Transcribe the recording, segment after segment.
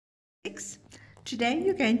6. Today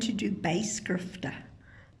you're going to do Byskrifte.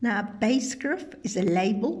 Now, Byskrifte is a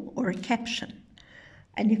label or a caption.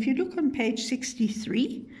 And if you look on page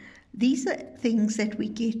 63, these are things that we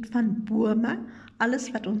get van bome, alles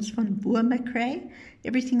wat ons van bome kry,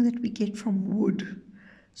 everything that we get from wood.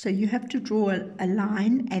 So you have to draw a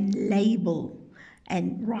line and label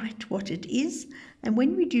and write what it is. And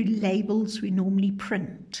when we do labels, we normally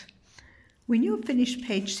print. When you're finished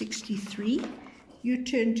page 63, you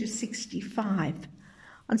turn to 65.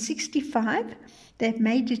 On 65, they've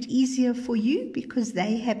made it easier for you because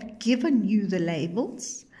they have given you the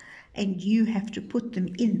labels and you have to put them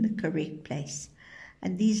in the correct place.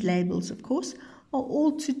 And these labels, of course, are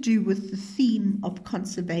all to do with the theme of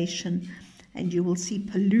conservation. And you will see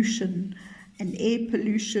pollution and air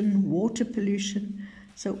pollution, water pollution.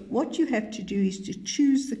 So what you have to do is to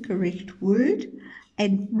choose the correct word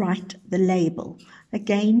and write the label.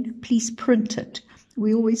 Again, please print it.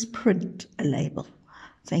 We always print a label.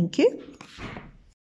 Thank you.